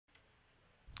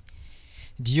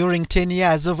During 10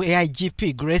 years of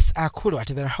AIGP Grace Akullo at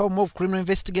the helm of Criminal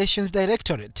Investigations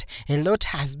Directorate, a lot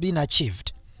has been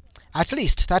achieved. At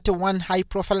least 31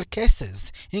 high-profile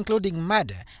cases, including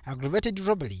murder, aggravated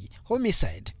robbery,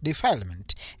 homicide,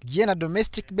 defilement, gender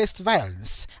domestic-based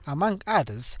violence, among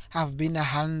others, have been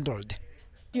handled.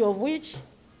 Of which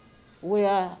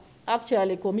were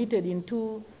actually committed in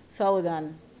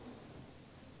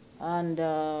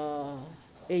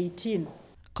 2018.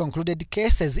 Concluded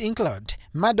cases include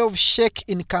murder of Sheikh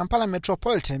in Kampala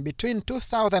Metropolitan between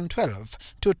 2012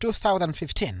 to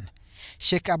 2015.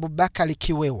 Sheikh Abubakar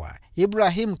Kiwewa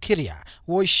Ibrahim Kiria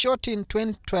was shot in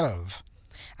 2012,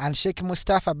 and Sheikh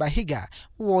Mustafa Bahiga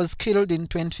was killed in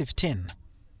 2015.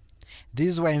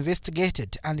 These were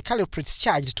investigated and culprits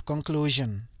charged to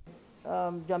conclusion.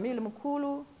 Jamil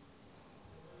Mukulu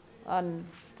and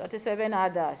 37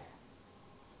 others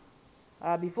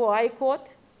before High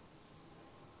Court.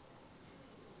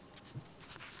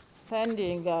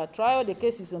 Pending trial, the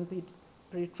case is on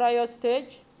pre-trial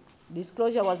stage.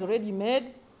 Disclosure was already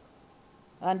made,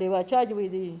 and they were charged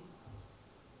with the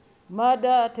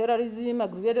murder, terrorism,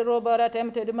 aggravated robbery,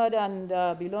 attempted murder, and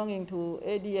belonging to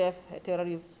ADF, a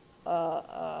terrorist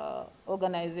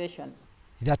organization.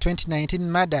 The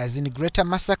 2019 murders in Greater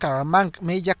Massacre are among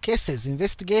major cases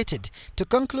investigated to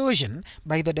conclusion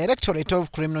by the Directorate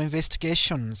of Criminal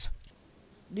Investigations.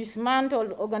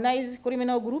 Dismantled organized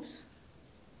criminal groups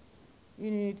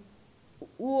who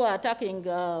are attacking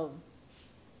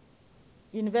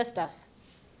investors.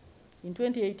 In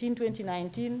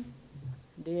 2018-2019,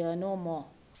 they are no more.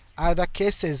 Other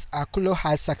cases Akullo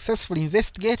has successfully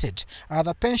investigated are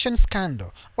the pension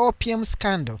scandal, opium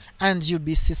scandal, and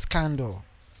UBC scandal.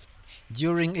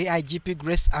 During AIGP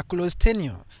Grace Akullo's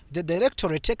tenure, the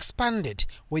Directorate expanded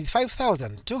with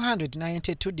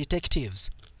 5,292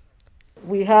 detectives.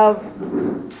 We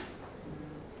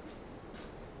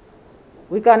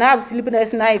can have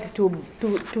sleepless night to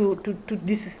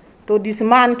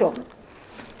dismantle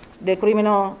the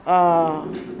criminal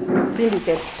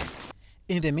syndicates.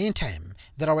 In the meantime,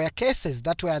 there were cases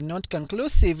that were not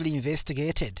conclusively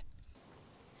investigated.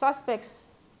 Suspects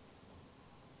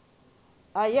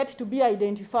are yet to be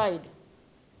identified.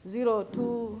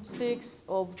 026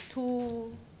 of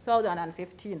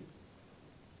 2015.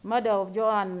 Murder of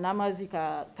Joan Namazi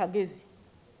Kagezi.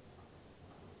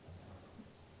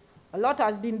 A lot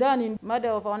has been done in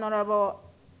murder of Honorable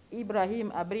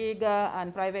Ibrahim Abriga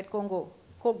and Private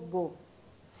Kogbo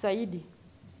Saidi.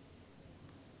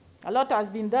 A lot has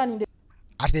been done in the...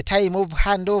 At the time of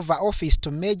handover office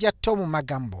to Major Tom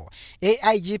Magambo,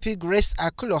 AIGP Grace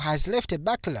Akullo has left a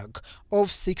backlog of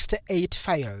 68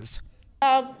 files. We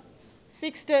have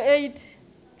 68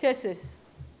 cases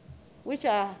which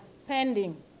are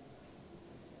pending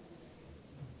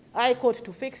High Court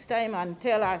to fix time and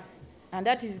tell us, and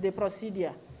that is the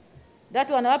procedure. That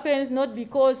one happens not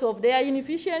because of their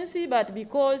inefficiency, but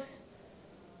because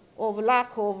of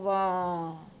lack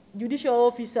of judicial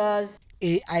officers.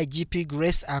 AIGP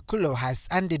Grace Akullo has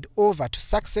handed over to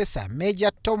successor Major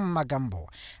Tom Magambo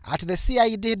at the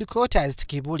CID headquarters at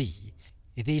Kibuli.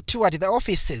 They toured the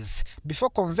offices before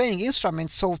conveying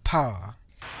instruments of power.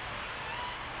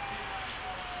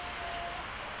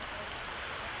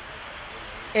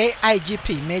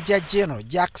 AIGP Major General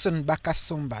Jackson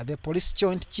Bakasumba, the Police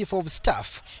Joint Chief of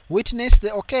Staff, witnessed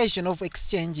the occasion of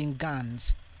exchanging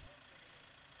guns.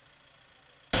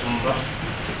 The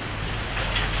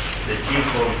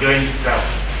Chief of Joint Staff.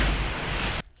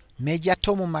 Major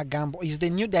Tomu Magambo is the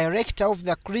new Director of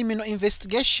the Criminal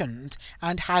Investigations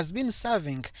and has been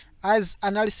serving as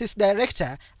Analysis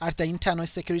Director at the Internal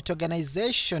Security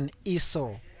Organization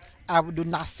ISO. Abdul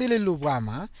Nasili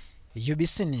Lubwama,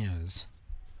 UBC News.